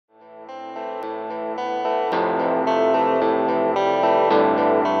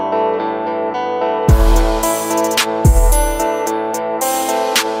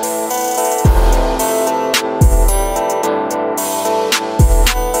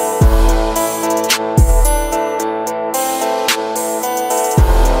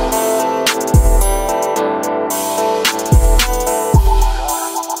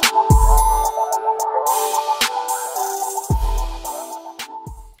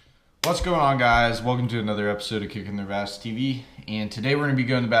What's going on, guys? Welcome to another episode of Kicking Their Bass TV. And today we're going to be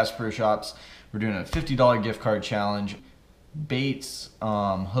going to Bass Pro Shops. We're doing a $50 gift card challenge. Baits,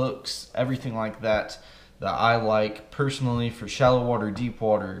 hooks, everything like that I like personally for shallow water, deep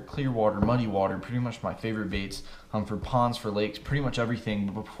water, clear water, muddy water. Pretty much my favorite baits for ponds, for lakes, pretty much everything.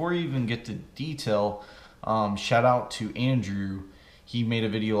 But before we even get to detail, shout out to Andrew. He made a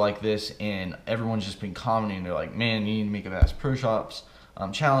video like this and everyone's just been commenting. They're like, man, you need to make a Bass Pro Shops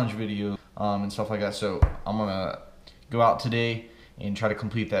challenge video and stuff like that. So I'm gonna go out today and try to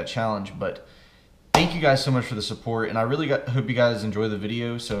complete that challenge. But thank you guys so much for the support, and I really hope you guys enjoy the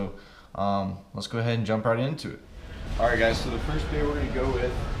video. So let's go ahead and jump right into it. Alright guys, so the first bait we're gonna go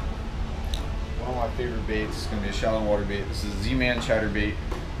with, one of my favorite baits. It's gonna be a shallow water bait. This is Z-Man Chatterbait.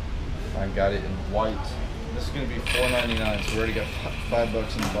 I got it in white. This is gonna be $4.99, so we already got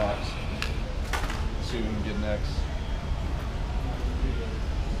 $5 in the box. Let's see what we can get next.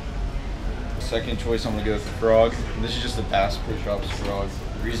 Second choice, I'm gonna go with the frog. And this is just the Bass Pro Shops frog.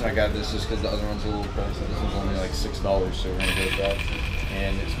 The reason I got this is because the other one's a little pricey. This one's only like $6, so we're gonna go with that.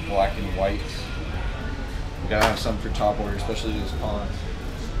 And it's black and white. We gotta have something for top water, especially this pond.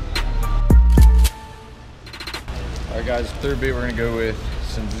 Alright guys, third bait we're gonna go with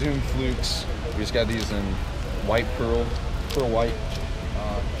some Zoom Flukes. We just got these in white pearl white.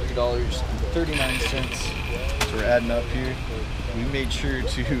 $3.39. So we're adding up here. We made sure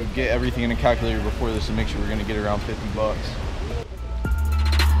to get everything in a calculator before this to make sure we're gonna get around $50.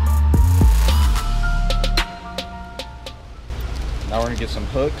 Now we're gonna get some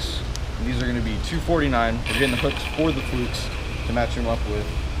hooks. And these are gonna be $2.49. We're getting the hooks for the flukes to match them up with.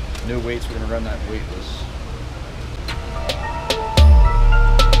 No weights, we're gonna run that weightless.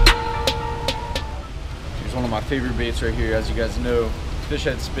 Here's one of my favorite baits right here. As you guys know, fish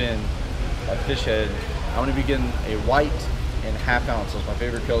head spin by Fish Head. I'm gonna be getting a white and ½ ounce. That's my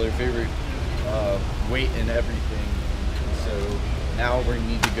favorite color, favorite weight and everything. So now we're gonna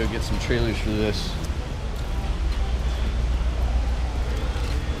need to go get some trailers for this.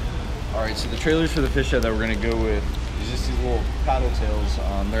 All right, so the trailers for the Fish Head that we're gonna go with is just these little paddle tails.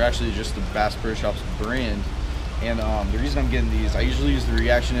 They're actually just the Bass Pro Shops brand. And the reason I'm getting these, I usually use the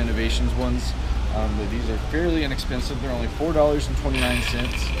Reaction Innovations ones, but these are fairly inexpensive. They're only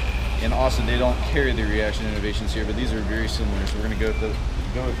 $4.29. And also, they don't carry the Reaction Innovations here, but these are very similar. So we're gonna go with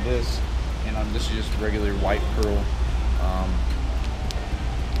this, and this is just regular white pearl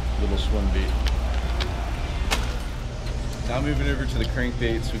little swim bait. Now moving over to the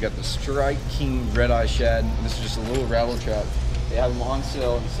crankbaits, we got the Strike King Red Eye Shad. This is just a little rattle trap. They have them on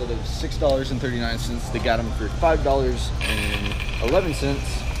sale. Instead of $6.39, they got them for $5.11.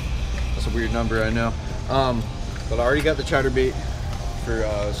 That's a weird number, I know. But I already got the chatterbait for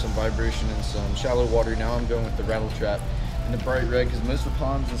some vibration and some shallow water. Now I'm going with the rattle trap and the bright red, because most of the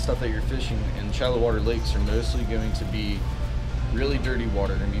ponds and stuff that you're fishing in shallow water lakes are mostly going to be really dirty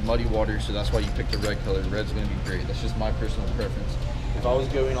water. They're going to be muddy water, so that's why you pick the red color. Red's going to be great. That's just my personal preference. If I was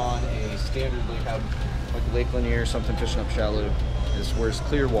going on a standard lake, like Lake Lanier or something, fishing up shallow, is where it's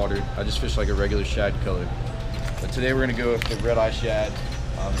clear water, I just fish like a regular shad color. But today we're going to go with the Red Eye Shad,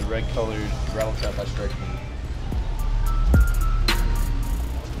 the red colored rattle trap by Strike King.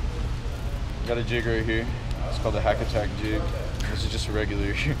 Got a jig right here. It's called the Hack Attack jig. This is just a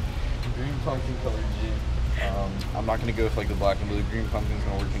regular green pumpkin colored jig. I'm not gonna go with like the black and blue. Green pumpkin's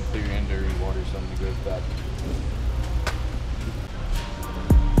gonna work in clear and dirty water, so I'm gonna go with that.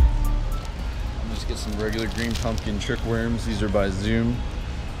 I'm just get some regular green pumpkin trick worms. These are by Zoom.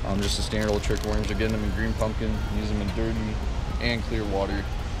 Just a standard old trick worms. They're getting them in green pumpkin, use them in dirty and clear water.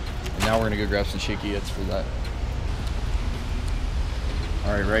 And now we're gonna go grab some shaky heads for that.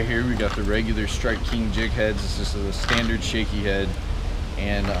 Alright, right here we got the regular Strike King jig heads. It's just a standard shaky head,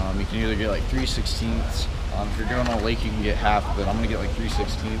 and you can either get like 3/16. If you're going on a lake, you can get half, but I'm gonna get like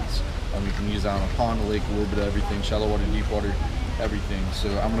 3/16. You can use that on a pond, a lake, a little bit of everything, shallow water, deep water, everything.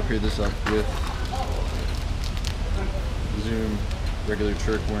 So I'm gonna pair this up with Zoom regular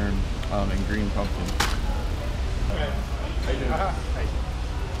trick worm and green pumpkin. How you doing?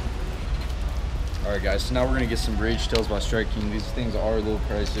 Alright guys, so now we're going to get some Rage Tails by Strike King. These things are a little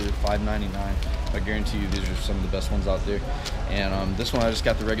pricey, $5.99. I guarantee you these are some of the best ones out there. And this one I just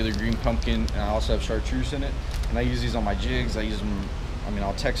got the regular green pumpkin, and I also have chartreuse in it. And I use these on my jigs. I use them,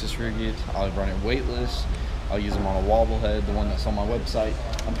 I'll Texas rig it, I'll run it weightless, I'll use them on a wobble head, the one that's on my website,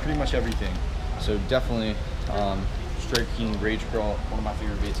 on pretty much everything. So definitely Strike King Rage Pearl, one of my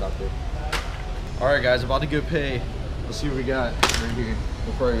favorite baits out there. Alright guys, about to go pay. Let's see what we got right here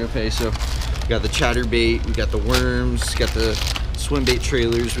before I go pay. So we got the chatterbait, we got the worms, got the swim bait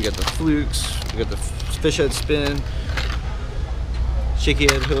trailers, we got the flukes, we got the fish head spin, shaky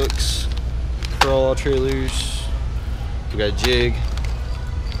head hooks for all our trailers. We got jig,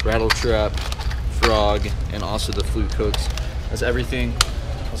 rattle trap, frog, and also the fluke hooks. That's everything.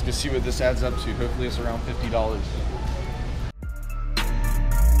 Let's go see what this adds up to. Hopefully it's around $50.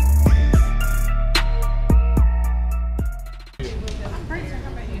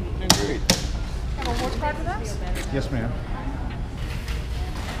 Yes, ma'am.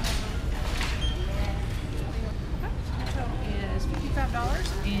 Is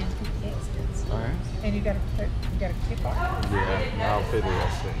 $55.58. All right. And you got a gift card. Yeah, I'll pay the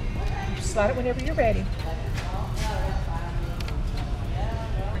rest. You slide it whenever you're ready.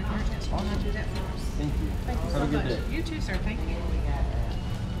 Thank you. Thank you Have so a good much. day. You too, sir. Thank you.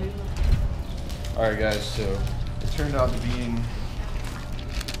 All right, guys. So it turned out to being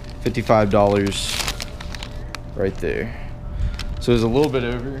 $55 right there. So it was a little bit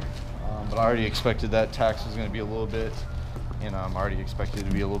over, but I already expected that tax was going to be a little bit, and I already expected it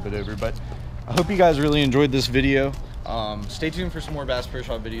to be a little bit over. But I hope you guys really enjoyed this video. Stay tuned for some more Bass Pro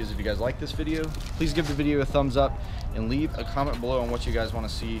Shop videos. If you guys like this video, please give the video a thumbs up and leave a comment below on what you guys want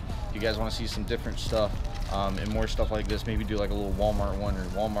to see. If you guys want to see some different stuff and more stuff like this, maybe do like a little Walmart one or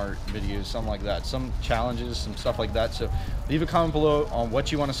Walmart videos, something like that, some challenges, some stuff like that. So leave a comment below on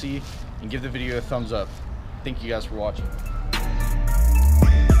what you want to see and give the video a thumbs up. Thank you guys for watching.